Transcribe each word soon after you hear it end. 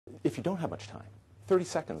if you don't have much time, 30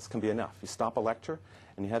 seconds can be enough. You stop a lecture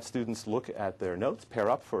and you have students look at their notes, pair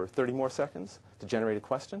up for 30 more seconds to generate a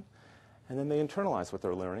question, and then they internalize what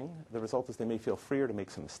they're learning. The result is they may feel freer to make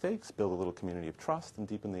some mistakes, build a little community of trust, and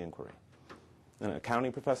deepen the inquiry. An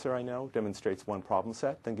accounting professor I know demonstrates one problem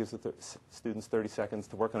set, then gives the students 30 seconds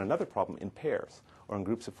to work on another problem in pairs or in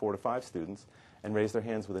groups of 4 to 5 students and raise their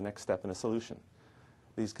hands with the next step in a solution.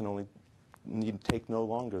 These can only take no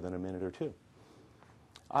longer than a minute or two.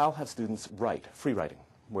 I'll have students write, free writing,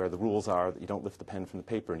 where the rules are that you don't lift the pen from the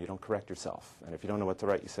paper and you don't correct yourself. And if you don't know what to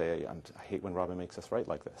write, you say, I hate when Robin makes us write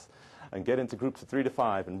like this. And get into groups of 3 to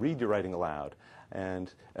 5 and read your writing aloud.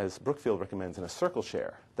 And as Brookfield recommends, in a circle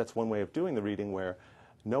share. That's one way of doing the reading where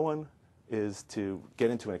no one is to get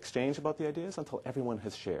into an exchange about the ideas until everyone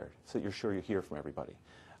has shared, so that you're sure you hear from everybody.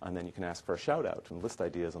 And then you can ask for a shout out and list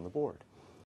ideas on the board.